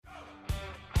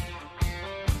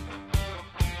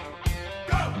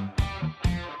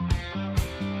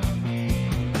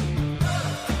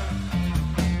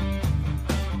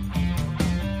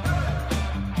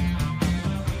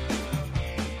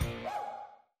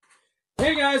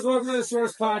Hey guys, welcome to the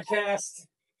Source Podcast.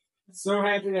 So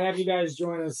happy to have you guys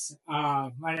join us.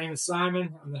 My name is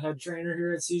Szymon. I'm the head trainer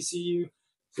here at CCU.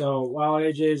 So while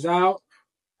AJ is out,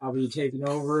 I'll be taking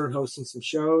over, hosting some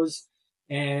shows.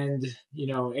 And,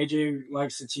 AJ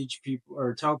likes to teach people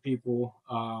or tell people,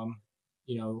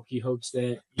 he hopes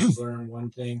that you learn one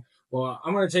thing. Well,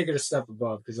 I'm going to take it a step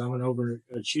above because I'm an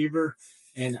overachiever.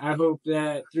 And I hope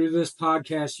that through this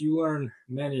podcast, you learn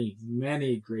many,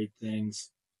 many great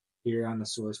things here on the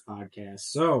Source Podcast.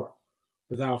 So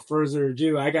without further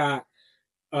ado, I got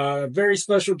a very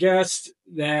special guest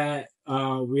that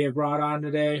we have brought on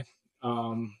today.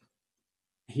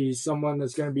 He's someone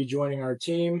that's going to be joining our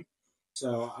team.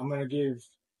 So I'm going to give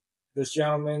this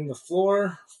gentleman the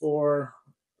floor for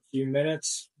a few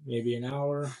minutes, maybe an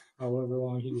hour, however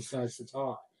long he decides to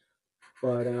talk.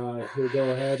 But he'll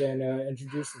go ahead and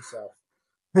introduce himself.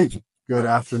 Hey, good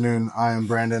afternoon. I am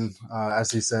Brandon,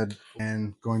 as he said,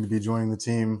 and going to be joining the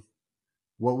team.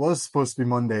 What was supposed to be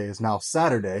Monday is now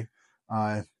Saturday,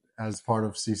 as part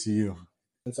of CCU.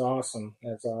 That's awesome.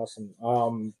 If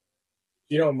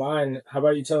you don't mind, how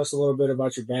about you tell us a little bit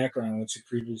about your background? What's your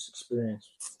previous experience?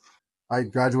 I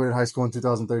graduated high school in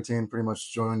 2013, pretty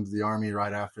much joined the Army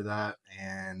right after that,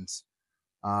 and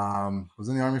was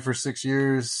in the Army for 6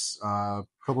 years, a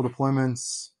couple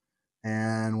deployments,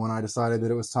 and when I decided that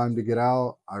it was time to get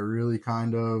out, I really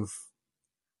kind of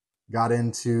got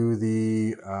into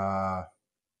the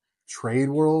trade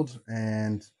world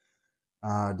and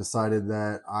decided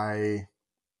that I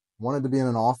wanted to be in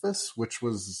an office, which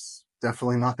was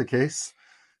definitely not the case.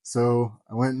 So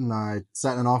I went and I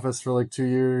sat in an office for like 2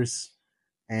 years,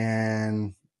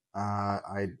 and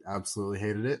I absolutely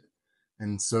hated it.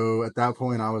 And so at that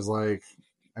point, I was like,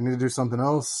 I need to do something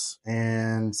else.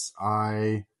 And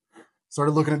I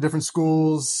started looking at different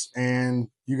schools, and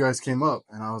you guys came up.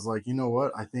 And I was like, you know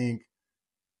what? I think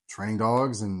training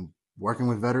dogs and working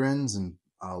with veterans and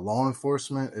law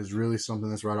enforcement is really something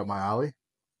that's right up my alley.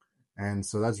 And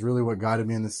so that's really what guided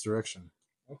me in this direction.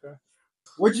 Okay.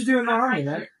 What'd you do in the Army,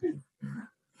 man?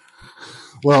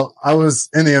 Well, I was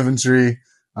in the infantry,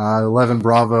 11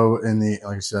 Bravo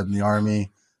like I said, in the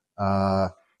Army. My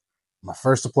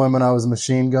first deployment, I was a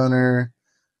machine gunner,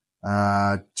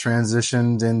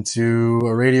 transitioned into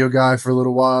a radio guy for a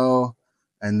little while.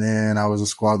 And then I was a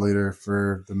squad leader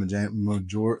for the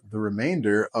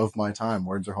remainder of my time.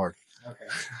 Words are hard. Okay.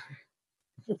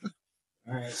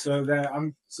 All right.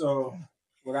 So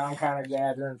what I'm kind of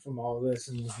gathering from all this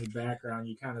and the background,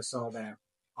 you kind of saw that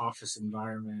office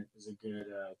environment as a good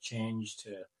change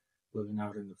to living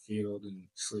out in the field and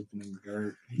sleeping in the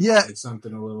dirt. Yeah. It's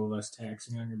something a little less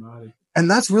taxing on your body. And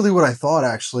that's really what I thought,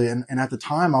 actually. And at the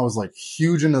time, I was like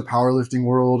huge into the powerlifting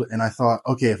world. And I thought,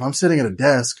 okay, if I'm sitting at a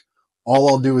desk, all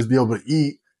I'll do is be able to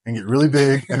eat and get really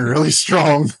big and really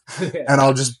strong. Yeah. And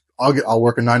I'll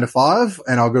work a 9 to 5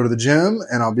 and I'll go to the gym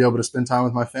and I'll be able to spend time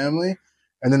with my family.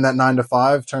 And then that 9 to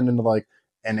 5 turned into like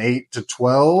an 8 to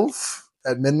 12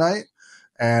 at midnight.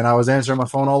 And I was answering my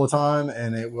phone all the time.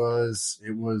 And it was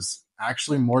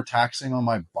actually more taxing on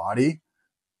my body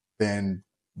than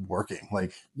working,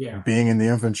 being in the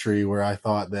infantry, where I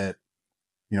thought that,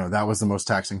 that was the most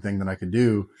taxing thing that I could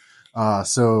do.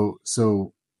 So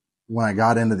when I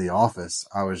got into the office,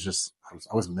 I was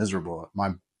miserable.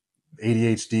 My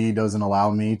ADHD doesn't allow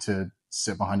me to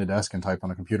sit behind a desk and type on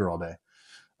a computer all day.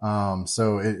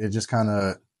 So it just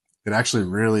it actually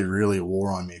really, really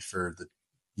wore on me for the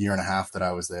year and a half that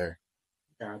I was there.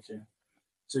 Gotcha.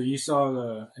 So you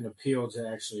saw an appeal to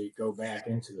actually go back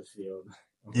into the field.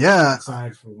 Yeah.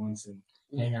 Outside for once and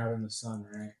hang out in the sun,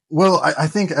 right? Well, I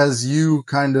think, as you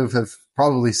kind of have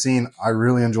probably seen, I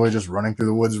really enjoy just running through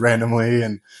the woods randomly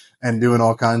and doing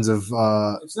all kinds of.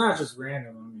 It's not just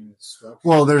random. I mean, it's structured.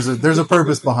 Well, there's a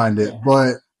purpose behind it,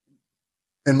 but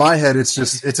in my head,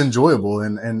 it's enjoyable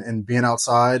and being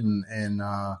outside and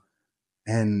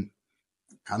kind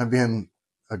of being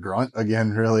a grunt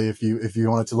again. Really, if you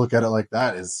wanted to look at it like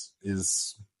that,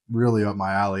 is really up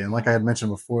my alley. And like I had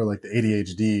mentioned before, like the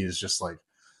ADHD is just like,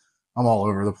 I'm all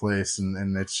over the place,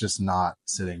 and it's just not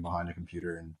sitting behind a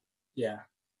computer. And yeah,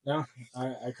 no,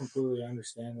 I completely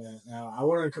understand that. Now, I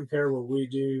want to compare what we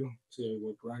do to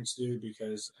what grunts do,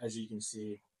 because as you can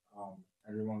see,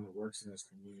 everyone that works in this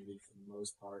community, for the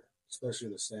most part, especially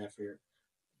the staff here,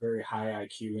 very high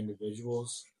IQ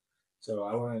individuals. So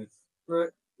I want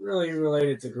to really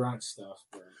related to grunt stuff.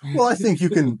 Well, I think you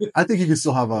can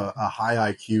still have a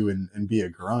high IQ and be a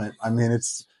grunt. I mean,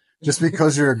 it's just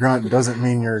because you're a grunt doesn't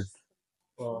mean you're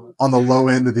on the low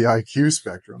end of the IQ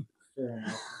spectrum. Fair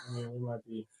enough. I mean, we might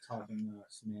be talking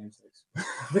semantics.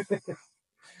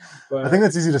 But I think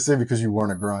that's easy to say because you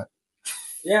weren't a grunt.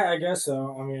 Yeah, I guess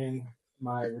so. I mean,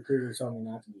 my recruiter told me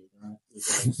not to do,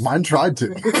 because Mine tried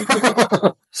to.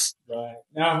 but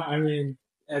no, I mean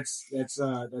that's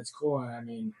cool. And I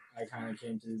mean, I kind of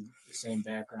came through the same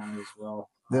background as well.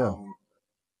 Yeah.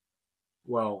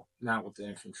 Well, not with the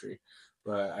infantry,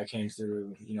 but I came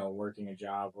through, working a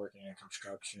job, working in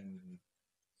construction, and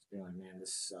being like, man,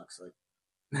 this sucks. Like,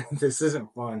 this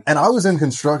isn't fun. And I was in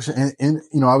construction,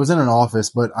 I was in an office,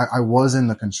 but I was in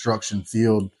the construction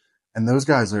field, and those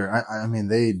guys I mean,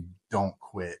 they don't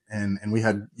quit. And we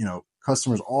had,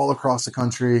 customers all across the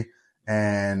country,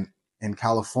 and in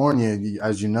California,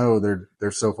 as you know,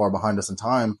 they're so far behind us in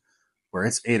time, where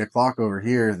it's 8 o'clock over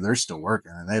here, they're still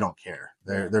working and they don't care.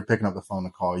 They're picking up the phone to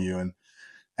call you.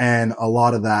 And a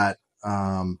lot of that,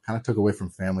 kind of took away from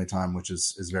family time, which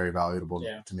is very valuable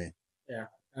to me. Yeah.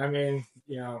 I mean,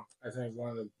 I think one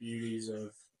of the beauties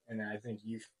of, and I think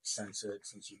you've sensed it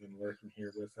since you've been working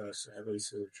here with us, at least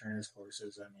through the trainers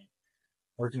courses. I mean,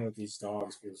 working with these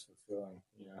dogs feels fulfilling,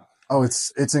 Oh,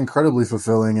 it's incredibly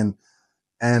fulfilling.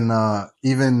 And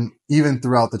even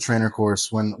throughout the trainer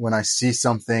course, when I see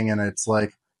something and it's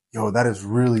like, yo, that is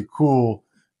really cool.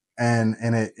 And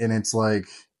it's like,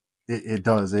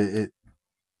 it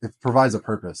provides a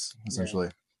purpose, essentially.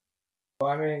 Yeah.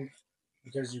 Well, I mean,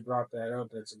 because you brought that up,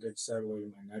 that's a good segue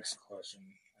to my next question.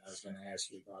 I was going to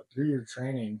ask you about, through your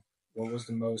training, what was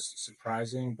the most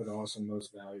surprising but also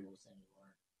most valuable thing you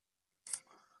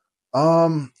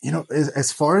learned?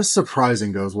 As far as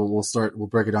surprising goes, we'll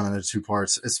break it down into two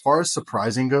parts. As far as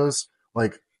surprising goes,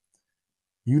 like,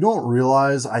 you don't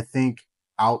realize, I think,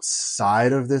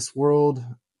 outside of this world,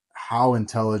 how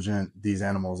intelligent these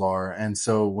animals are. And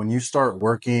so when you start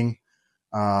working,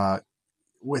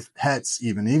 with pets,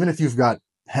 even if you've got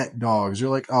pet dogs, you're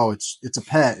like, oh, it's a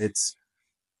pet. It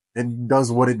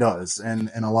does what it does. And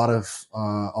a lot of,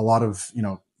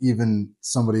 even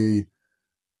somebody,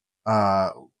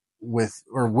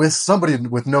 with somebody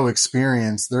with no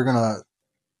experience, they're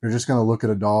just going to look at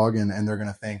a dog and they're going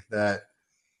to think that,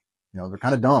 they're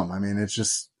kind of dumb. I mean, it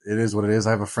is what it is.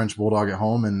 I have a French bulldog at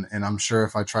home, and I'm sure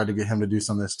if I tried to get him to do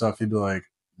some of this stuff, he'd be like,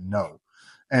 no.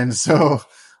 And so,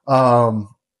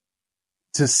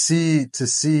 to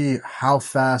see how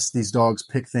fast these dogs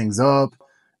pick things up,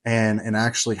 and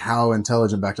actually how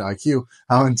intelligent, back to IQ,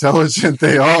 how intelligent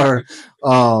they are.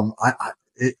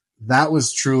 That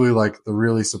was truly like the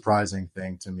really surprising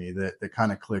thing to me that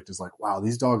kind of clicked, is like, wow,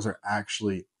 these dogs are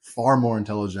actually far more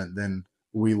intelligent than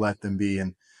we let them be.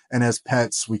 And as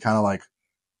pets, we kind of like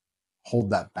hold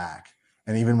that back.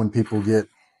 And even when people get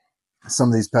some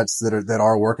of these pets that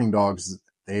are working dogs,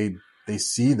 they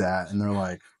see that and they're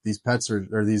like, these pets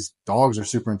or these dogs are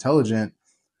super intelligent,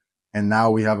 and now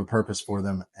we have a purpose for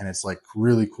them. And it's like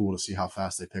really cool to see how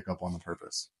fast they pick up on the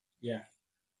purpose. Yeah.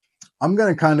 I'm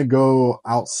going to kind of go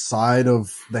outside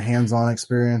of the hands-on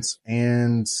experience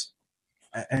and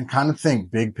kind of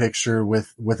think big picture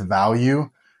with value.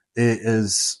 It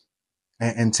is,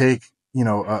 and take,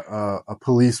 a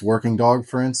police working dog,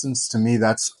 for instance. To me,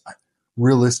 that's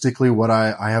realistically what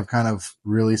I have kind of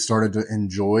really started to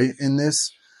enjoy in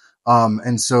this.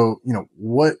 And so,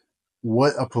 what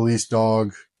a police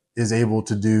dog is able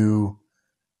to do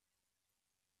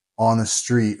on the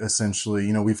street,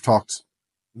 essentially. We've talked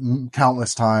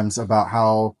countless times about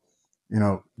how,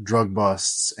 drug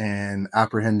busts and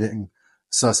apprehending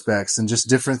suspects and just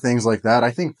different things like that.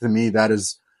 I think, to me, that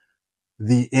is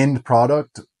the end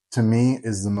product, to me,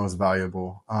 is the most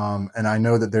valuable. And I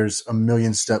know that there's a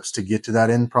million steps to get to that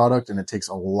end product, and it takes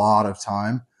a lot of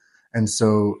time. And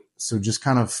so just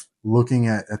kind of looking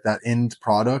at that end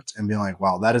product and being like,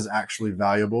 wow, that is actually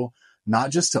valuable, not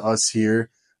just to us here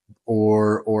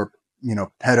or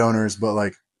pet owners, but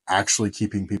like actually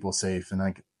keeping people safe. And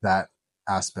like that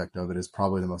aspect of it is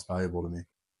probably the most valuable to me.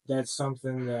 That's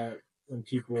something that when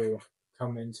people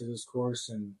come into this course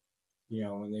and,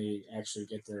 when they actually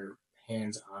get their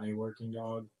hands on a working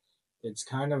dog, it's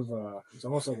kind of, it's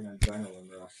almost like an adrenaline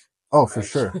rush. Oh, for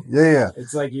sure. Yeah.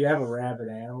 It's like you have a rabid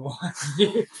animal.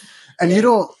 And you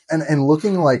don't, and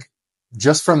looking like,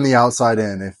 just from the outside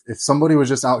in, if somebody was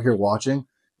just out here watching,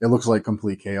 it looks like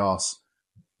complete chaos.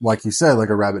 Like you said, like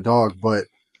a rabid dog, but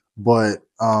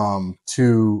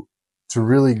to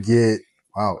really get,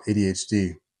 wow,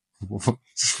 ADHD,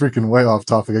 freaking way off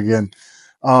topic again.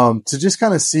 To just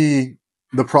kind of see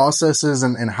the processes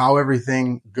and how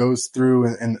everything goes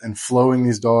through and flowing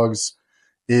these dogs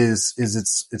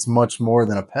it's much more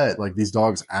than a pet. Like, these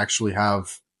dogs actually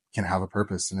can have a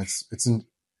purpose, and it's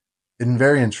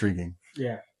very intriguing.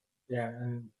 Yeah.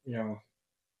 And,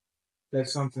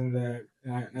 that's something that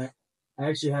I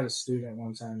actually had a student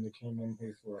one time that came in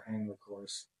here for a handler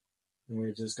course, and we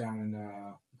had just gotten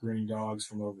green dogs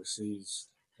from overseas,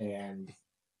 And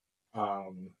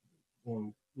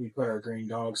when we put our green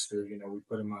dogs through, we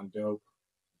put them on dope,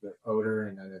 the odor,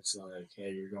 and then it's like,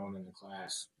 hey, you're going into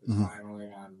class. They're Mhm.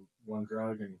 finally on one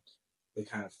drug, and they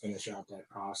kind of finish out that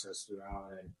process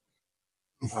throughout. And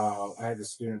I had the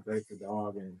student break the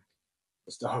dog, and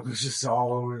this dog was just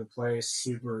all over the place,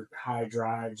 super high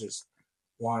drive, just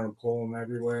wanted to pull him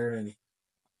everywhere. And,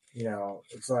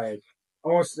 it's like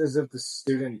almost as if the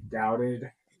student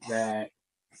doubted that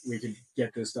we could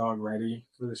get this dog ready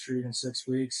for the street in 6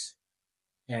 weeks.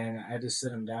 And I had to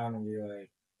sit him down and be like,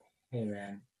 hey,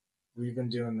 man, we've been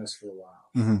doing this for a while.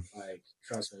 Mm-hmm. Like,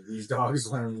 trust me, these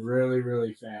dogs learn really,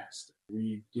 really fast.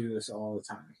 We do this all the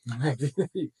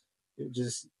time.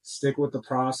 Just stick with the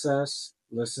process,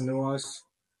 listen to us,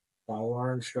 follow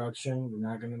our instruction. We're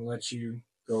not going to let you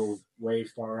go way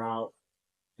far out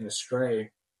and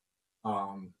astray.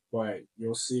 But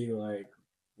you'll see, like,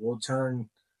 we'll turn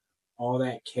all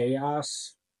that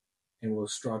chaos and we'll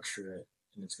structure it.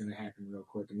 And it's going to happen real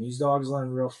quick. And these dogs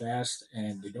learn real fast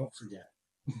and they don't forget.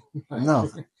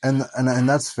 No, and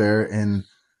that's fair. And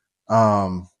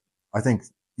I think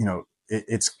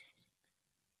it's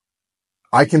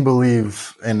I can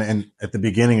believe, and at the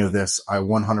beginning of this, I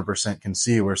 100% can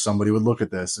see where somebody would look at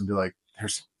this and be like,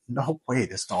 "There's no way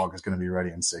this dog is going to be ready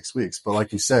in 6 weeks." But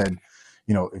like you said,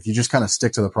 if you just kind of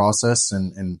stick to the process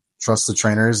and trust the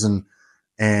trainers and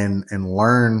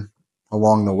learn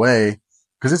along the way,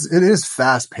 because it is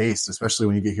fast paced, especially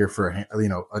when you get here for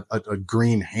a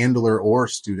green handler or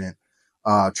student,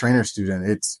 trainer student.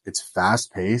 It's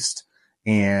fast paced,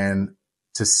 and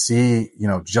to see,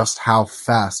 just how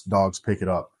fast dogs pick it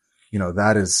up,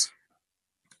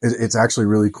 it's actually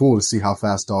really cool to see how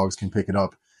fast dogs can pick it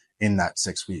up in that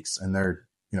 6 weeks. And they're,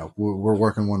 we're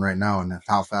working one right now, and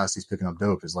how fast he's picking up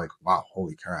dope is like, wow,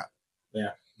 holy crap.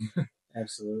 Yeah,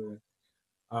 absolutely.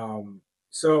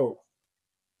 So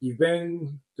you've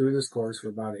been through this course for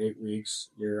about 8 weeks.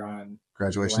 You're on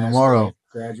graduation tomorrow.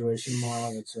 Graduation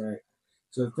tomorrow. That's right.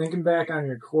 So thinking back on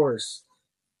your course,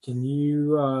 can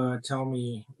you tell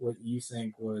me what you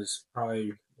think was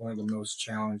probably one of the most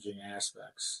challenging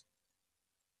aspects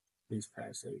these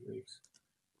past 8 weeks?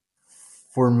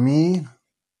 For me,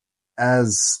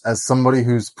 as somebody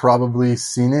who's probably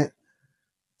seen it,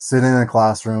 sitting in a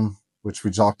classroom, which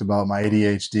we talked about, my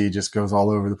ADHD just goes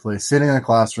all over the place. Sitting in a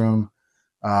classroom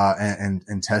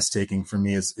and test taking for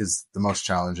me is the most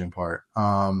challenging part.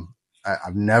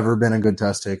 I've never been a good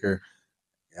test taker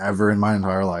ever in my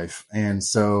entire life. And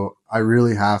so I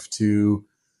really have to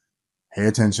pay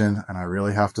attention, and I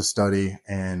really have to study,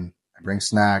 and I bring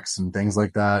snacks and things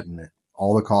like that, and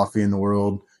all the coffee in the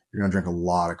world. You're going to drink a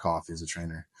lot of coffee as a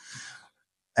trainer.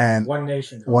 And One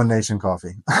Nation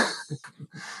coffee.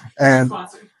 and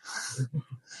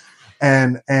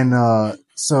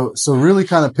so really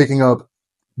kind of picking up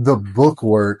the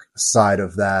bookwork side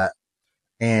of that,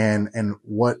 and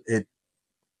what you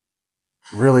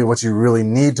really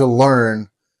need to learn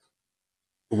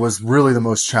was really the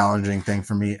most challenging thing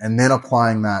for me. And then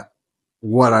applying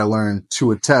what I learned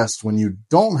to a test when you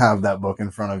don't have that book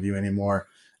in front of you anymore.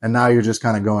 And now you're just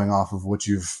kind of going off of what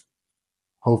you've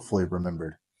hopefully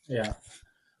remembered. Yeah.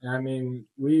 I mean,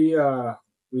 we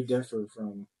differ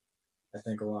from, I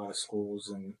think, a lot of schools,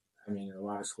 and I mean, a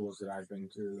lot of schools that I've been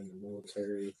through in the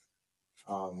military,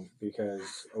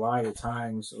 because a lot of the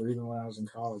times, or even when I was in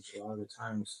college, a lot of the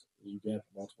times you get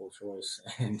multiple choice,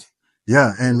 and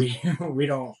yeah, and we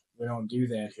don't do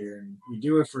that here, and we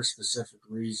do it for a specific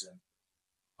reason.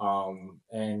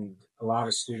 And a lot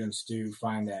of students do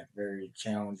find that very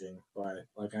challenging, but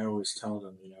like I always tell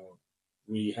them,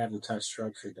 we have the test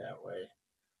structured that way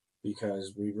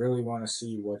because we really want to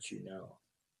see what you know.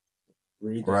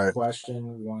 Read the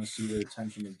question. We want to see your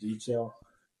attention to detail,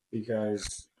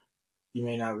 because you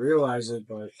may not realize it,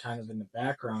 but kind of in the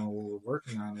background, what we're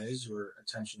working on is your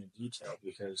attention to detail,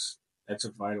 because that's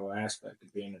a vital aspect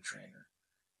of being a trainer.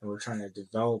 And we're trying to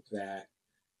develop that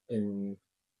in,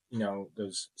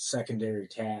 those secondary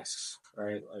tasks,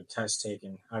 right? Like test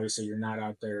taking. Obviously, you're not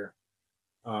out there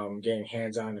getting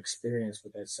hands-on experience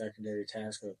with that secondary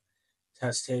task of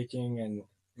test taking. And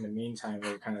in the meantime,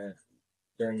 we're kind of,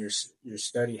 during your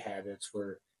study habits,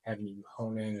 we're having you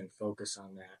hone in and focus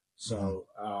on that. So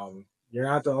you're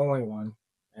not the only one.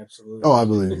 Absolutely. Oh, I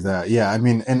believe that. Yeah. I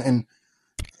mean,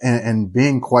 and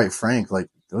being quite frank, like,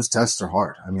 those tests are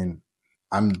hard. I mean,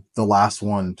 I'm the last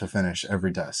one to finish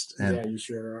every test. And, yeah, you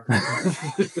sure are.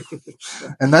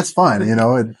 And that's fine.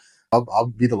 I'll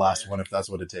be the last one if that's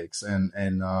what it takes.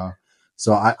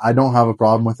 So I don't have a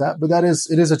problem with that, but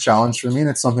it is a challenge for me, and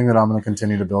it's something that I'm going to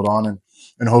continue to build on.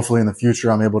 And hopefully in the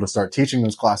future, I'm able to start teaching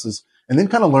those classes and then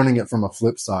kind of learning it from a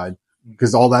flip side,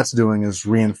 because all that's doing is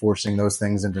reinforcing those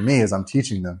things into me as I'm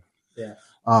teaching them. Yeah.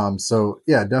 So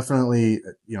yeah, definitely,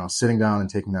 sitting down and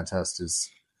taking that test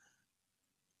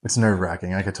it's nerve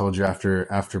wracking. Like I told you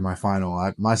after my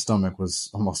final, my stomach was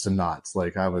almost in knots.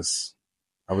 Like I was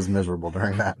miserable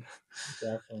during that.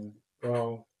 Definitely.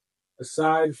 Well,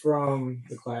 aside from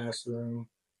the classroom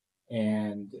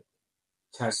and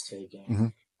test taking, Mm-hmm.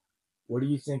 what do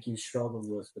you think you struggled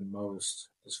with the most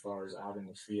as far as out in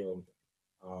the field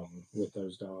with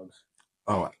those dogs?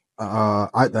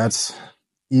 That's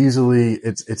easily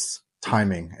it's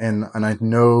timing, and I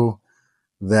know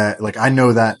that, like, I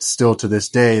know that still to this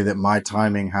day that my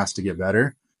timing has to get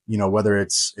better. Whether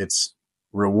it's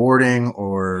rewarding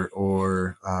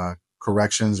or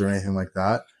corrections or anything like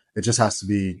that, it just has to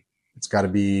be. It's got to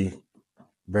be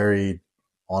very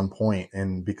on point,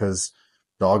 and because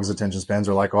dogs' attention spans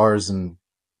are like ours, and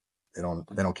they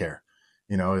don't care.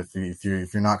 If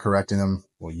you're not correcting them,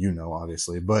 well,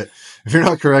 obviously, but if you're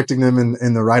not correcting them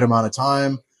in the right amount of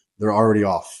time, they're already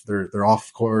off. They're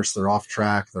off course. They're off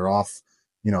track. They're off,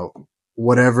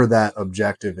 whatever that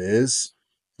objective is.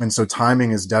 And so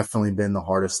timing has definitely been the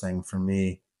hardest thing for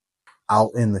me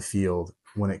out in the field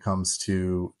when it comes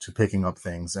to picking up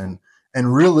things. And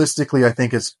realistically, I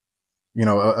think it's,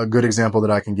 a good example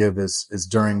that I can give is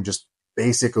during just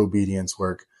basic obedience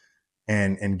work,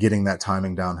 and getting that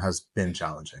timing down has been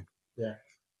challenging. Yeah.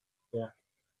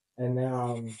 And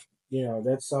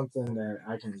that's something that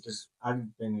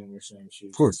I've been in your same shoes.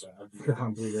 Of course. I've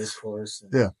gone through this course.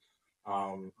 And, yeah.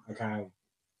 I kind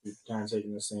of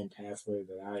taken the same pathway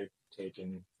that I've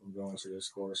taken from going to this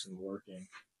course and working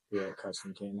here at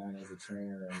Custom K9 as a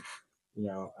trainer. And,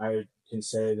 I can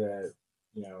say that,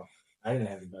 I didn't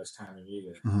have the best timing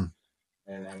either. Mm-hmm.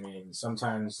 And I mean,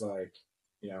 sometimes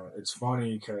it's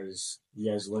funny because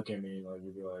you guys look at me like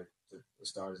you'd be like,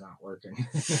 this dog's not working.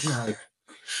 Like,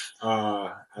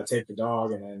 I take the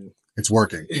dog and then it's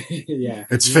working. Yeah,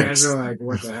 it's you fixed. Guys are like,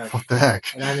 what the heck? What the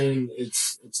heck? And I mean,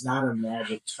 it's not a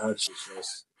magic touch. It's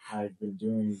just I've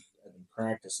been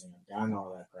practicing. I've gotten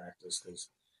all that practice because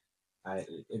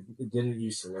it didn't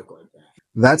used to look like that.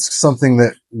 That's something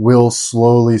that will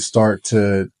slowly start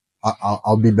to.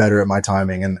 I'll be better at my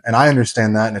timing, and I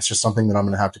understand that, and it's just something that I'm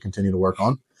going to have to continue to work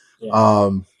on. Yeah.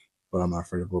 But I'm not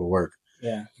afraid of a little work.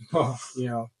 Yeah. Well,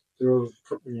 through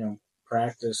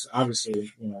practice,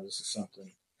 obviously, this is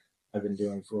something I've been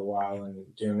doing for a while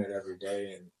and doing it every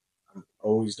day, and I'm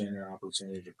always getting an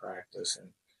opportunity to practice. And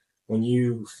when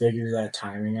you figure that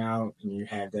timing out and you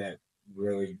have that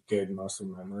really good muscle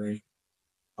memory,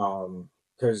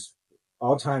 because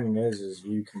all timing is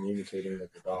you communicating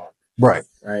with the dog. Right.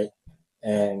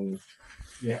 And,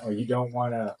 you don't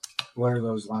want to blur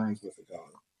those lines with the dog.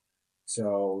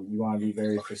 So you want to be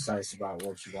very precise about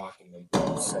what you want them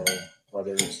to say,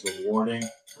 whether it's rewarding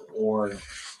or,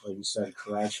 like you said,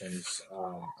 corrections.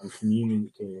 I'm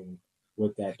communicating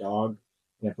with that dog.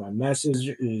 And if my message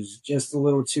is just a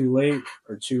little too late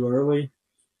or too early,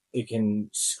 it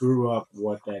can screw up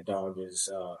what that dog is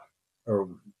or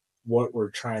what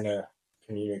we're trying to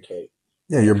communicate.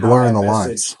 Yeah, you're blurring the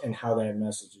lines. And how that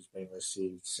message is being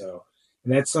received. So,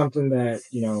 and that's something that,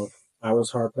 I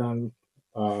was harped on.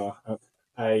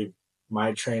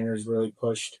 My trainers really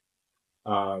pushed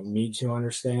me to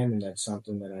understand, and that's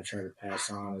something that I try to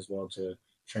pass on as well to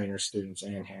trainer students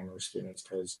and handler students,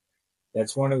 because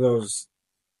that's one of those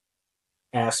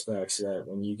aspects that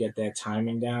when you get that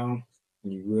timing down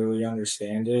and you really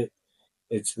understand it,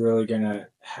 it's really gonna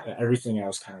everything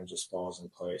else kind of just falls in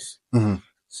place. Mm-hmm.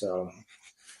 So,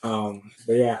 but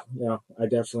yeah, I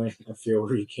feel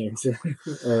where you came through.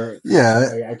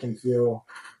 I can feel.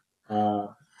 I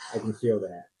can feel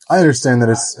that. I understand that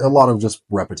it's a lot of just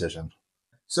repetition.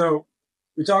 So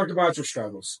we talked about your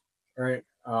struggles, right?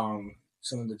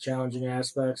 Some of the challenging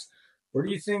aspects. Where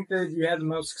do you think that you had the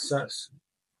most success?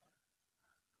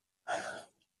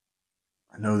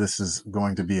 I know this is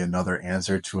going to be another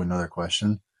answer to another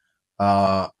question.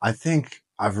 I think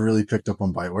I've really picked up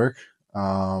on bite work.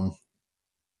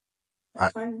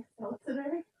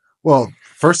 Well,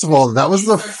 first of all, that was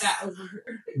the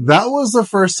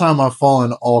first time I've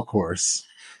fallen all course.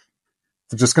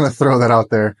 So just gonna throw that out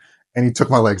there. And he took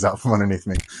my legs out from underneath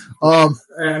me. I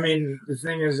mean, the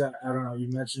thing is, I don't know. You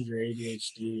mentioned your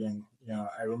ADHD, and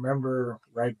I remember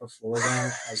right before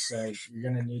that, I said you're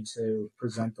gonna need to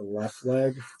present the left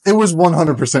leg. It was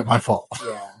 100% my fault.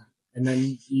 Yeah. And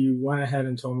then you went ahead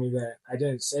and told me that I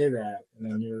didn't say that, and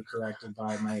then you were corrected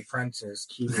by my apprentice,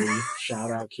 Keely.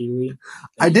 Shout out, Keely.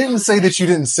 I didn't say that you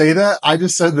didn't say that. I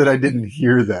just said that I didn't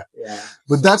hear that. Yeah.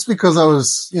 But that's because I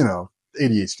was,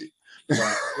 ADHD.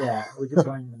 Yeah, we could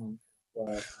blame them.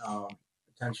 But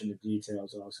attention to detail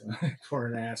is also an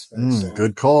important aspect. So,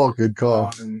 Good call. Good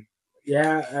call.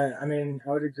 yeah, I mean, I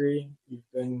would agree.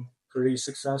 You've been pretty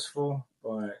successful,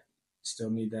 but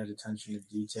still need that attention to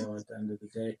detail at the end of the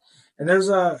day. And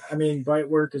I mean, bite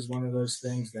work is one of those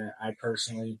things that I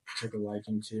personally took a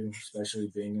liking to,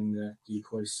 especially being in the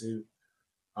decoy suit.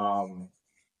 I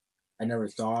never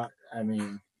thought, I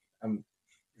mean, I'm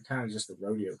kind of just a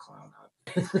rodeo clown out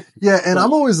there. Yeah, and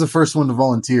I'm always the first one to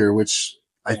volunteer, which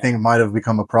I Yeah. think might have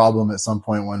become a problem at some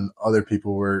point when other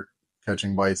people were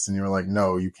catching bites and you were like,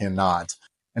 no, you cannot.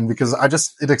 And because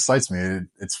it excites me.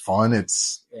 It's fun.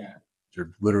 Yeah.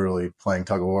 You're literally playing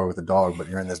tug of war with a dog, but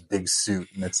you're in this big suit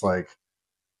and it's like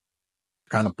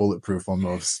kind of bulletproof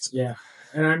almost. Yeah.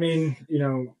 And I mean, you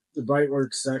know, the bite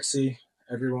work's sexy.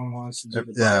 Everyone wants to do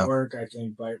the bite work. I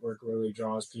think bite work really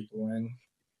draws people in.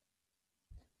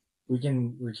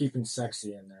 We're keeping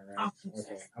sexy in there, right?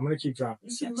 Okay. I'm gonna keep dropping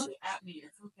sexy. You can look at me,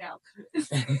 it's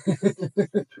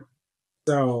okay.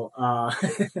 So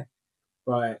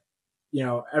but you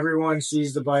know, everyone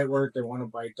sees the bite work, they want a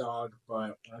bite dog,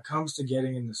 but when it comes to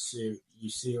getting in the suit, you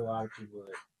see a lot of people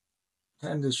that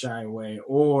tend to shy away,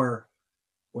 or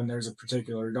when there's a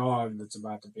particular dog that's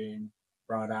about to be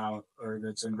brought out or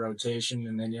that's in rotation,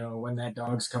 and then, you know, when that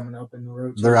dog's coming up in the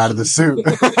rotation, they're out of the suit.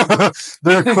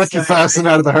 They're quick and fast and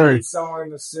out of the hurry. Someone in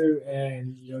the suit,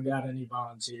 and you don't got any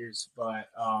volunteers, but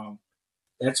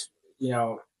that's, you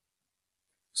know,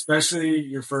 especially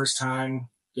your first time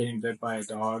getting bit by a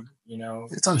dog, you know,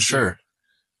 it's unsure.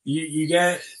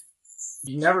 You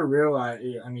never realize.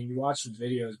 I mean, you watch the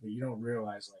videos, but you don't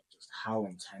realize like just how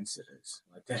intense it is.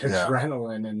 Like that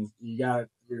adrenaline, and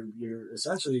you're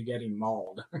essentially getting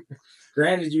mauled.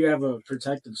 Granted, you have a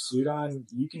protective suit on.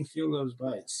 You can feel those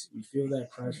bites. You feel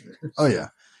that pressure. Oh yeah,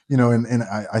 you know, and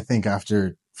I think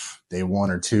after day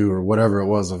 1 or 2 or whatever it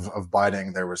was of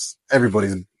biting, there was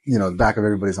everybody's, you know, the back of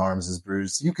everybody's arms is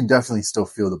bruised. You can definitely still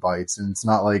feel the bites, and it's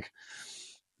not like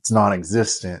it's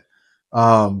non-existent.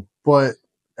 But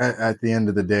at the end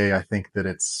of the day, I think that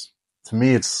it's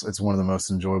one of the most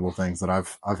enjoyable things that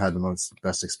I've had the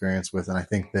best experience with. And I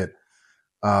think that,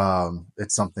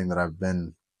 it's something that I've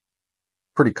been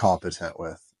pretty competent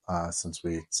with, since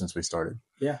we started.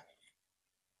 Yeah.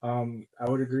 I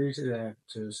would agree to that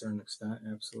to a certain extent.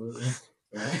 Absolutely.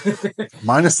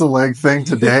 Minus the leg thing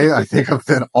today, I think I've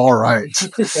been all right.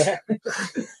 Yeah.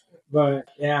 But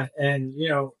yeah, and you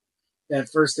know, that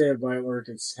first day of bite work,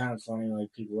 it's kind of funny.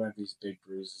 Like people have these big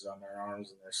bruises on their arms,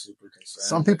 and they're super concerned.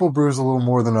 Some people bruise a little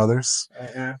more than others.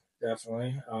 Yeah,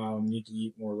 definitely. Need to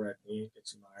eat more red meat, get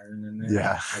some iron in there.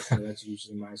 Yeah, that's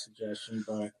usually my suggestion.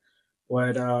 But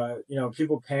what you know,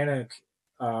 people panic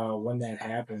when that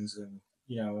happens, and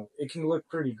you know, it can look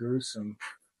pretty gruesome.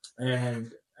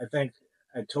 And I think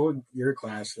I told your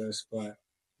class this, but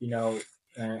you know,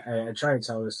 I try to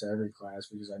tell this to every class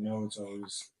because I know it's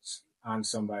always on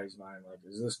somebody's mind. Like,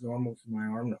 is this normal for my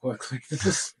arm to look like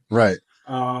this? Right.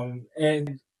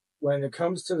 And when it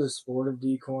comes to the sport of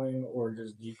decoying or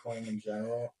just decoying in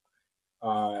general,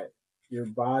 your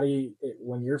body,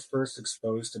 when you're first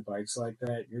exposed to bites like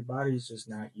that, your body's just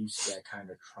not used to that kind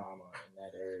of trauma in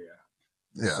that area.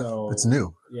 Yeah, so it's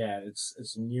new. Yeah,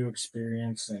 it's a new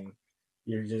experience, and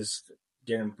you're just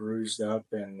getting bruised up,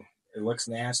 and it looks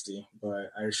nasty.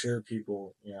 But I assure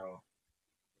people, you know,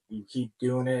 you keep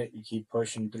doing it, you keep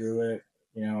pushing through it,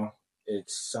 you know,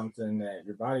 it's something that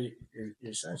your body, you're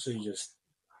essentially just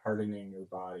hardening your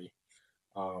body.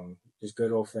 Just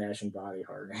good old fashioned body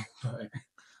hardening.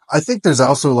 I think there's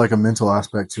also like a mental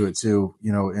aspect to it too,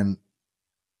 you know, and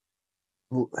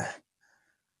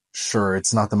sure,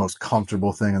 it's not the most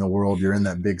comfortable thing in the world. You're in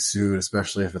that big suit,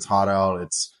 especially if it's hot out.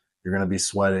 You're going to be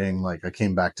sweating. Like I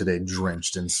came back today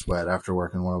drenched in sweat after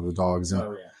working one of the dogs. And,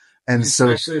 oh yeah. And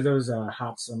especially those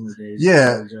hot summer days.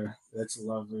 Yeah. In Georgia. That's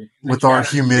lovely. With our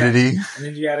humidity. And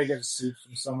then you got to get a suit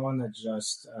from someone that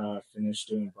just finished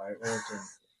doing bite work, and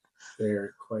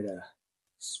they're quite a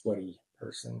sweaty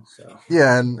person. So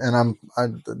yeah, and I'm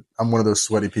one of those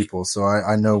sweaty people, so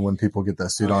I know when people get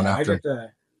that suit on after.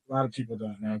 A lot of people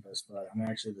don't know this, but I'm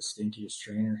actually the stinkiest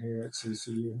trainer here at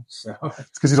CCU. So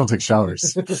it's because you don't take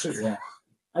showers. Yeah,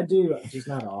 I do, just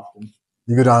not often.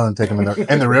 You go down and take them in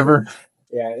the river.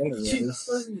 Yeah, in the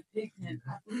river.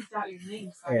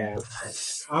 Yeah,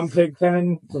 I'm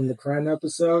Pigpen from the Crown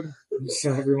episode,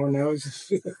 so everyone knows.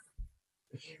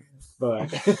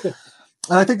 But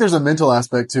and I think there's a mental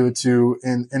aspect to it too,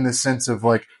 in the sense of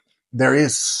like there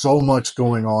is so much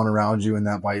going on around you in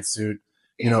that bite suit.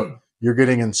 You know, you're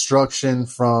getting instruction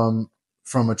from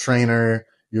a trainer.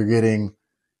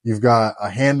 You've got a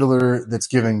handler that's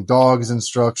giving dogs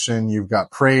instruction. You've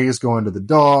got praise going to the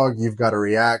dog. You've got to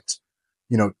react.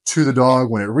 to the dog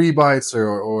when it rebites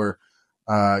or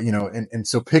and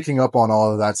so picking up on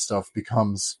all of that stuff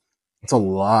it's a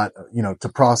lot, to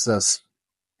process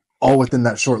all within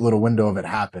that short little window of it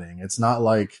happening. It's not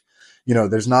like,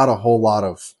 there's not a whole lot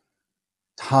of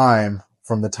time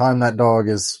from the time that dog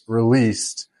is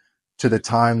released to the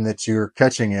time that you're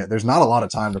catching it. There's not a lot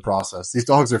of time to process. These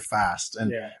dogs are fast.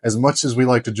 And as much as we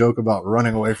like to joke about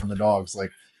running away from the dogs, like,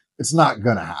 it's not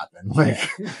going to happen. Like,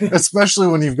 especially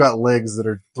when you've got legs that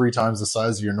are 3 times the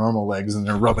size of your normal legs and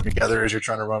they're rubbing together as you're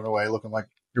trying to run away, looking like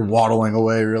you're waddling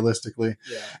away realistically.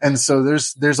 And so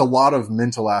there's a lot of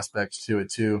mental aspects to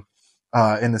it too,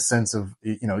 in the sense of,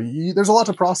 there's a lot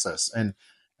to process, and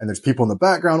there's people in the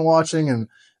background watching, and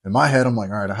in my head, I'm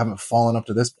like, all right, I haven't fallen up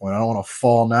to this point. I don't want to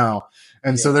fall now.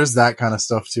 And so there's that kind of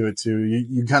stuff to it too.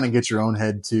 You kind of get your own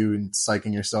head too, and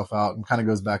psyching yourself out, and kind of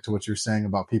goes back to what you're saying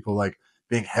about people like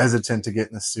being hesitant to get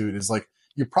in the suit. Is like,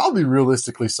 you're probably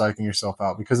realistically psyching yourself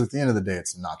out, because at the end of the day,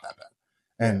 it's not that bad.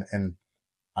 And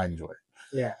I enjoy it.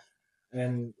 Yeah.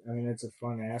 And I mean, it's a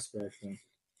fun aspect. And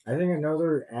I think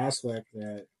another aspect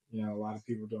that, a lot of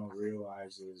people don't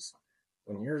realize is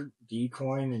when you're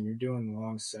decoying and you're doing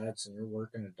long sets and you're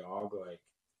working a dog, like,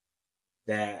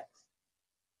 that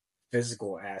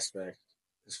physical aspect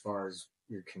as far as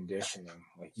your conditioning,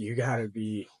 like, you gotta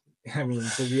be,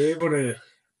 to be able to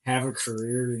have a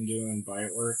career in doing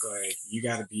bite work, like, you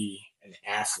gotta be an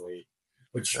athlete,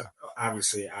 which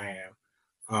obviously I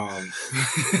am.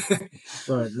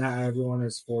 But not everyone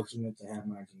is fortunate to have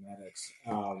my genetics.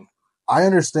 I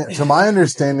understand. To my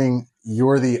understanding,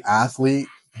 you're the athlete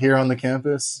here on the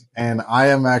campus, and I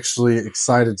am actually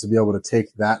excited to be able to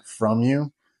take that from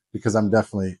you, because I'm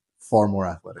definitely far more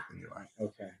athletic than you are.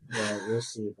 Okay. Well, we'll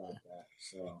see about that.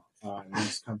 So,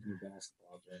 next company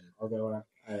basketball gym. Although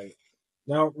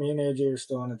no, me and AJ are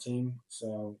still on the team,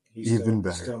 so he's even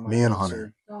better. Still me and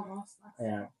Hunter.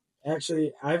 Yeah.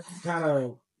 Actually, I've kind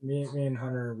of, me and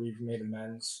Hunter, we've made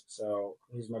amends, so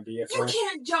he's my BFF. You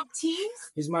can't jump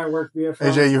teams. He's my work BFF.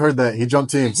 AJ, you heard that. He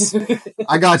jumped teams.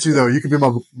 I got you, though. You can be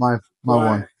my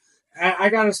one. I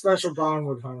got a special bond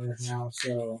with Hunter now,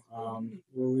 so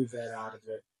we'll leave that out of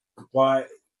it. But,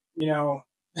 you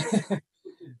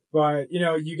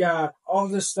got all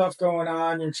this stuff going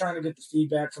on. You're trying to get the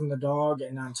feedback from the dog,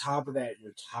 and on top of that,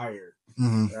 you're tired,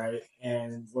 right?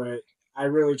 And what I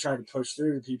really try to push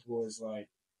through to people is like,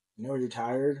 you're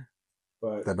tired,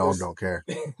 but the dog don't care.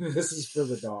 This is for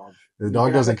the dog. The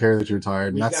dog doesn't care that you're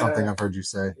tired, and that's something I've heard you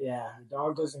say. Yeah, the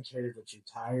dog doesn't care that you're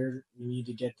tired. You need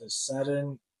to get this set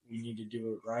in. You need to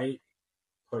do it right.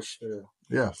 Push through.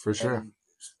 Yeah, for sure. And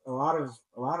a lot of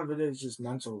it is just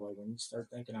mental. Like, when you start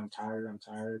thinking I'm tired.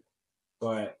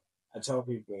 But I tell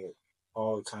people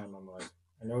all the time, I'm like,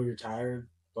 I know you're tired,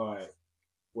 but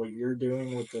what you're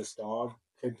doing with this dog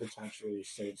could potentially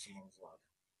save someone's life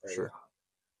right now.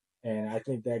 And I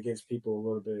think that gives people a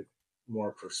little bit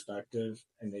more perspective,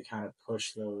 and they kind of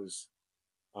push those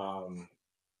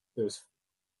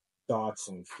thoughts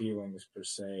and feelings per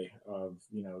se of,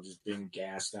 just being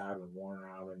gassed out and worn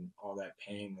out and all that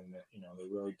pain, and that, they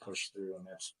really push through, and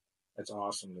that's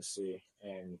awesome to see.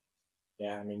 And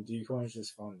yeah, decoying is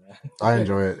just fun, man. I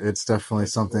enjoy it. It's definitely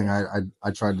something cool. I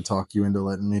tried to talk you into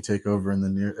letting me take over in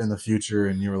the future,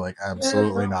 and you were like,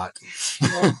 absolutely not.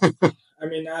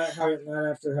 Not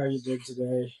after how you did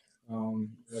today.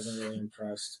 Wasn't really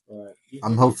impressed, but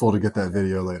I'm hopeful to get that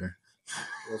video later.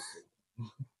 We'll see.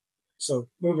 So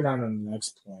moving on to the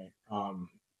next point.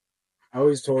 I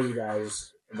always told you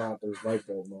guys about those light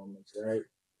bulb moments, right?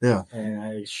 Yeah. And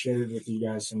I shared with you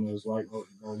guys some of those light bulb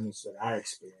moments that I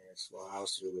experienced while I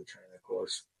was through the trainer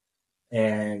course.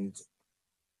 And,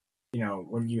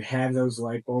 when you have those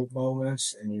light bulb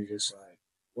moments and you're just like,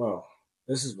 whoa,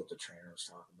 this is what the trainer was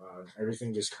talking about.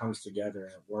 Everything just comes together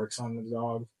and it works on the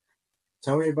dog.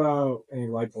 Tell me about any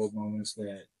light bulb moments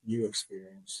that you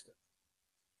experienced.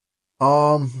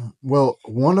 Well,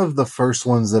 one of the first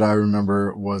ones that I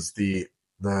remember was the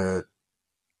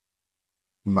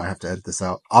you might have to edit this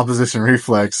out, opposition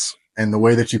reflex, and the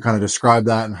way that you kind of described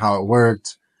that and how it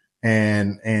worked.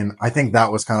 And I think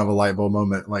that was kind of a light bulb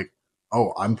moment. Like,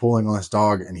 oh, I'm pulling on this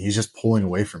dog and he's just pulling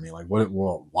away from me. Like,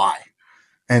 why?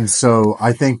 And so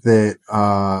I think that,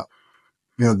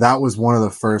 that was one of the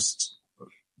first,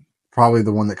 probably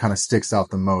the one that kind of sticks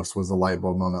out the most, was the light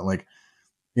bulb moment. Like,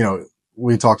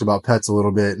 we talked about pets a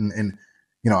little bit, and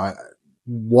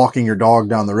walking your dog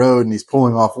down the road and he's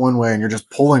pulling off one way and you're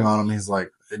just pulling on him. He's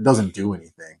like, it doesn't do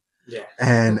anything. Yeah.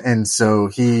 And so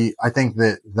I think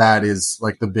that is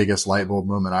like the biggest light bulb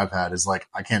moment I've had, is like,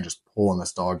 I can't just pull on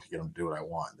this dog to get him to do what I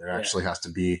want. There actually has to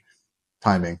be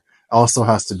timing. Also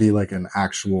has to be like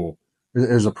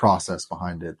there's a process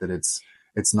behind it, that it's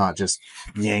it's not just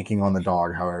yanking on the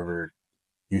dog however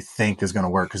you think is going to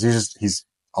work, because he's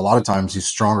a lot of times he's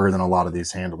stronger than a lot of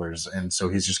these handlers, and so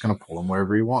he's just going to pull him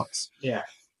wherever he wants. Yeah,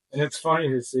 and it's funny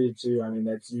to see too. I mean,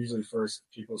 that's usually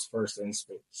people's first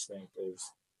instinct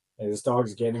is, hey, this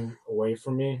dog's getting away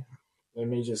from me. Let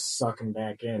me just suck him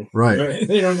back in. Right. But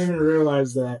they don't even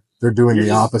realize that they're doing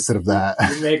the opposite of that.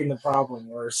 You're making the problem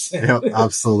worse. Yep,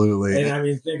 absolutely. And I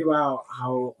mean, think about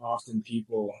how often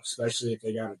people, especially if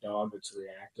they got a dog that's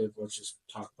reactive. Let's just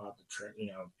talk about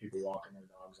people walking their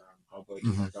dogs out in public.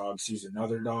 Mm-hmm. And their dog sees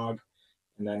another dog,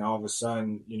 and then all of a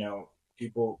sudden,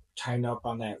 people tighten up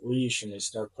on that leash and they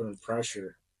start putting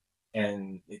pressure,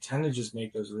 and they tend to just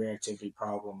make those reactivity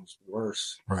problems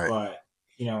worse. Right. But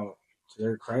to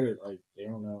their credit, like, they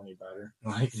don't know any better.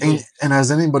 Like, and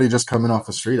as anybody just coming off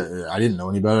the street, I didn't know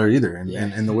any better either.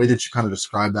 And the way that you kind of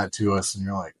describe that to us, and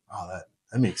you're like, oh,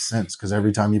 that makes sense, because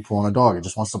every time you pull on a dog, it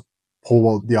just wants to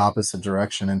pull the opposite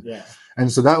direction. And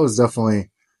so that was definitely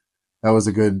a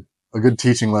good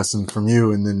teaching lesson from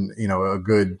you, and then a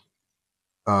good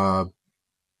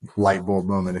light bulb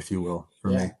moment, if you will, for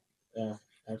me. Yeah,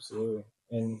 absolutely.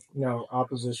 And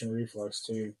opposition reflex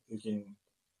too.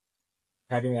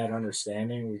 Having that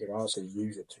understanding, we could also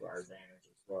use it to our advantage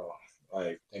as well.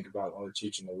 Like, think about when we're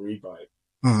teaching the rebite,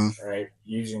 right?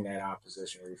 Using that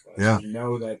opposition reflex. Yeah. We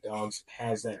know that dogs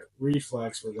has that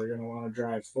reflex where they're going to want to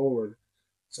drive forward,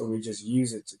 so we just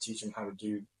use it to teach them how to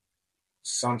do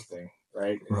something,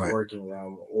 right? In the working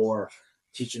realm, or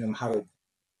teaching them how to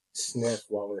sniff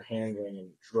while we're handling and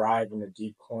drive into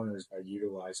deep corners by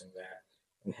utilizing that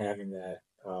and having that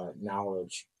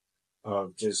knowledge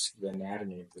of just the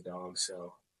anatomy of the dog.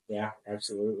 So yeah,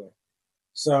 absolutely.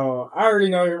 So I already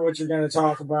know what you're going to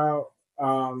talk about,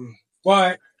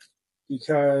 but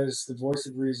because the voice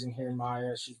of reason here,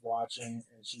 Maya, she's watching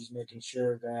and she's making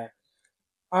sure that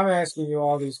I'm asking you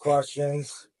all these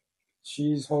questions.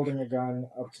 She's holding a gun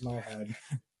up to my head.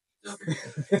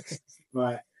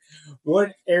 But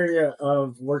what area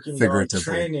of working dog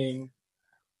training?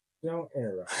 Don't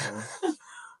interrupt me.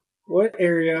 What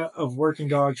area of working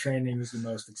dog training is the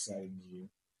most exciting to you?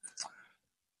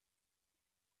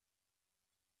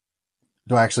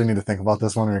 Do I actually need to think about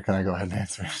this one, or can I go ahead and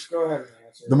answer? Go ahead and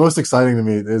answer. The most exciting to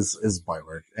me is bite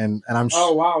work, and I'm.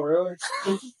 Oh wow, really?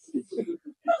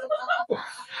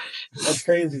 That's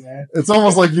crazy, man. It's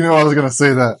almost like I was gonna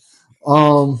say that.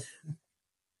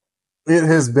 It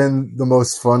has been the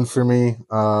most fun for me.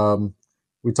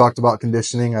 We talked about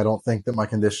conditioning. I don't think that my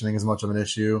conditioning is much of an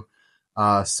issue.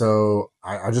 So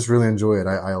I just really enjoy it.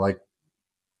 I like,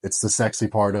 it's the sexy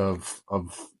part of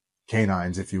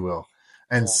canines, if you will.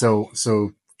 And so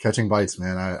catching bites,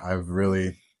 man, I've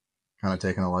really kind of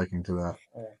taken a liking to that.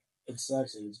 It's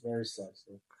sexy. It's very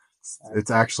sexy.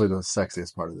 It's actually the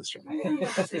sexiest part of this job.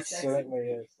 It certainly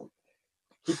is.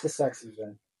 Keep the sexy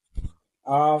then.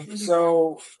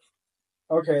 So,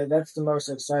 okay, that's the most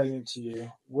exciting to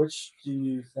you. Which do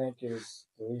you think is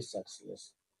the least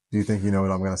sexiest? Do you think you know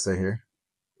what I'm going to say here?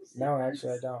 No,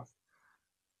 actually, I don't.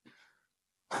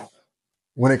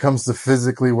 When it comes to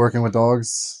physically working with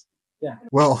dogs? Yeah.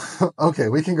 Well, okay,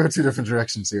 we can go two different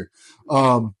directions here.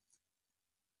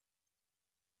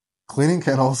 Cleaning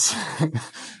kennels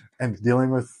and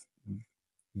dealing with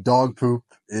dog poop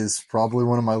is probably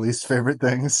one of my least favorite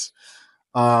things.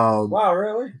 Wow,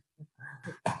 really?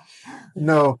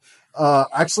 No,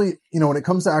 actually, when it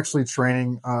comes to actually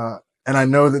training, and I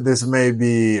know that this may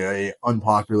be a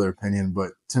unpopular opinion,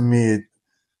 but to me,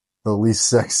 the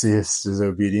least sexiest is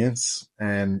obedience.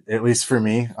 And at least for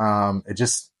me,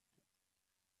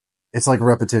 it's like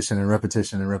repetition and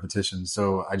repetition and repetition.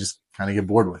 So I just kind of get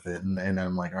bored with it. And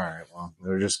I'm like, all right, well,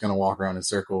 they're just going to walk around in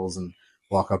circles and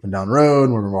walk up and down the road.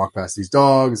 And we're going to walk past these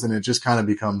dogs. And it just kind of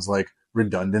becomes like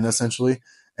redundant essentially.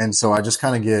 And so I just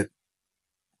kind of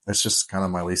that's just kind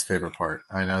of my least favorite part.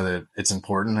 I know that it's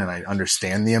important and I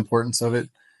understand the importance of it.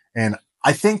 And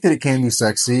I think that it can be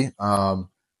sexy.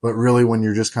 But really when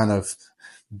you're just kind of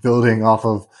building off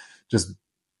of just,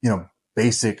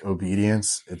 basic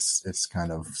obedience, it's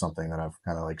kind of something that I've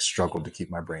kind of like struggled to keep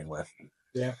my brain with.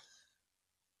 Yeah.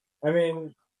 I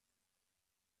mean,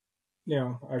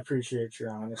 I appreciate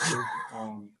your honesty.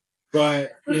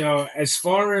 But, as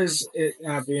far as it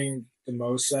not being the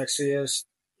most sexiest,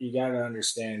 you got to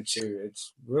understand too,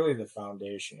 it's really the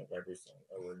foundation of everything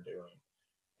that we're doing.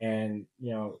 And,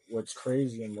 what's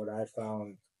crazy and what I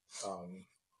found,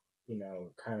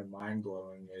 kind of mind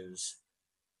blowing is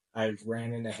I've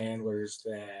ran into handlers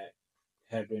that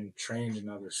have been trained in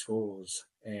other schools,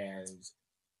 and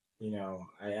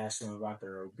I asked them about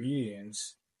their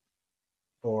obedience,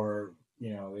 or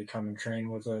they come and train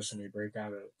with us and we break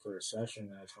out for a session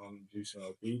and I tell them to do some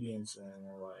obedience and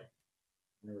they're like,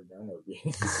 I've never done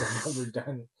obedience. I've never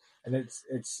done, and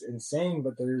it's insane,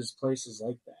 but there's places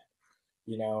like that,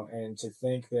 and to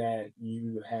think that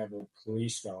you have a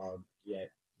police dog, yet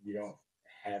you don't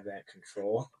have that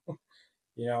control,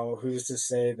 who's to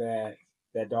say that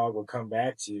that dog will come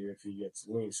back to you if he gets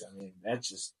loose? I mean, that's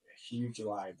just a huge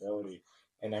liability.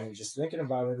 And I'm just thinking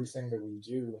about everything that we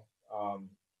do.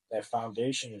 That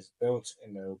foundation is built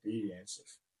in the obedience.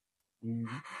 If you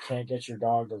can't get your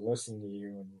dog to listen to you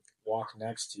and walk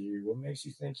next to you, what makes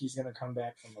you think he's going to come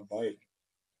back from a bite?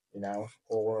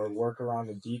 Or work around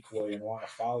the decoy and want to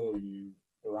follow you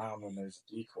around when there's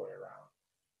a decoy around.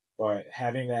 But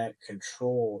having that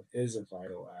control is a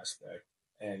vital aspect.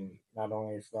 And not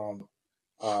only from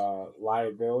a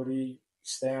liability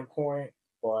standpoint,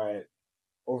 but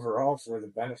overall for the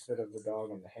benefit of the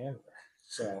dog and the handler.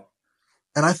 So,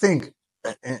 and I think,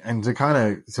 and to kind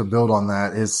of to build on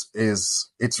that is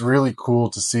it's really cool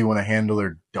to see when a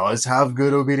handler does have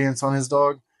good obedience on his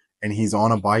dog and he's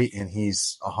on a bite and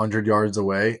he's 100 yards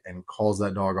away and calls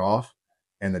that dog off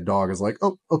and the dog is like,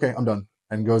 oh, okay, I'm done,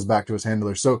 and goes back to his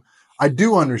handler. So I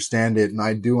do understand it, and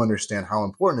I do understand how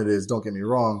important it is. Don't get me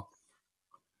wrong,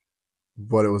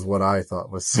 but it was what I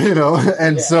thought was,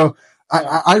 and yeah. So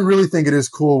I really think it is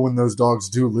cool when those dogs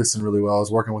do listen really well. I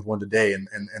was working with one today, and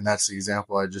that's the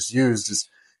example I just used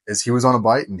is he was on a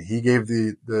bite and he gave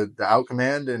the out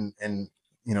command and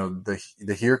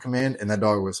the here command, and that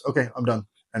dog was, okay, I'm done,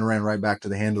 and ran right back to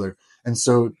the handler. And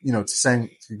so,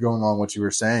 going on what you were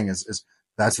saying is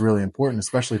that's really important,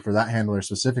 especially for that handler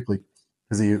specifically,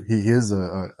 because he is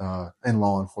in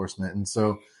law enforcement. And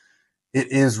so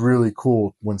it is really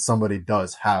cool when somebody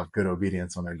does have good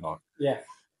obedience on their dog. Yeah,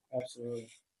 absolutely.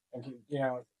 And,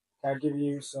 can I give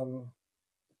you some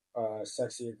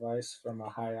sexy advice from a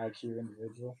high IQ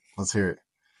individual? Let's hear it.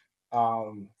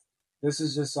 This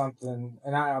is just something,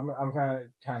 and I'm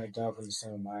kind of delving into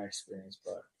some of my experience,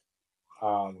 but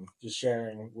just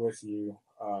sharing with you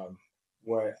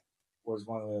what was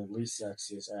one of the least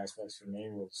sexiest aspects for me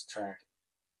was tracking.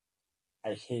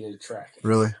 I hated tracking.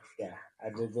 Really? Yeah. I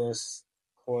did this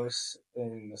course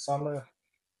in the summer,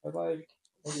 but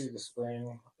maybe the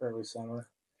spring, early summer.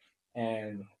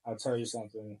 And I'll tell you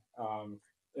something.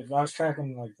 If I was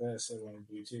tracking like this, it wouldn't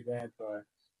be too bad. But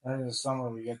in the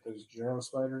summer, we get those gyro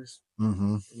spiders.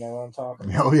 Mm-hmm. You know what I'm talking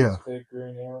about? Oh, yeah. Those big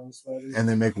green alien spiders. And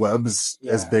they make webs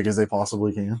as big as they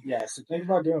possibly can. Yeah, so think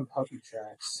about doing puppy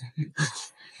tracks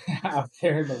out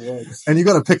there in the woods. And you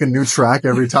got to pick a new track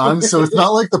every time. So it's not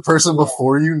like the person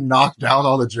before you knocked down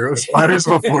all the gyro spiders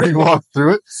before you walked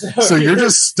through it. So you're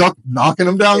just stuck knocking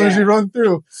them down as you run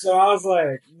through. So I was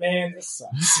like, man, this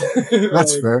sucks.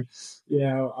 That's fair.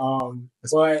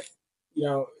 But,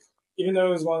 even though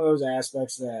it was one of those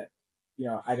aspects that,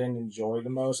 I didn't enjoy the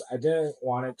most, I didn't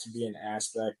want it to be an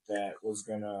aspect that was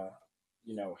going to,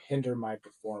 hinder my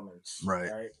performance.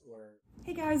 Right.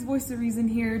 Hey guys, Voice of Reason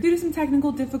here. Due to some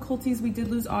technical difficulties, we did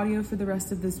lose audio for the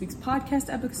rest of this week's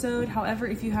podcast episode. However,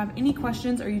 if you have any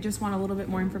questions or you just want a little bit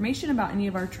more information about any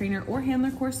of our trainer or handler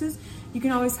courses, you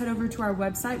can always head over to our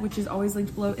website, which is always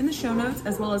linked below in the show notes,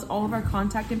 as well as all of our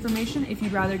contact information if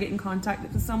you'd rather get in contact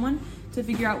with someone to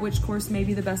figure out which course may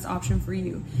be the best option for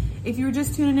you. If you were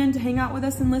just tuning in to hang out with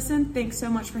us and listen, thanks so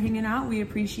much for hanging out. We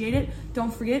appreciate it.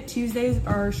 Don't forget, Tuesdays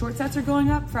our short sets are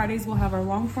going up. Fridays we'll have our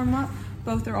long form up.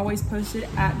 Both are always posted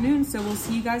at noon, so we'll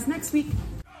see you guys next week.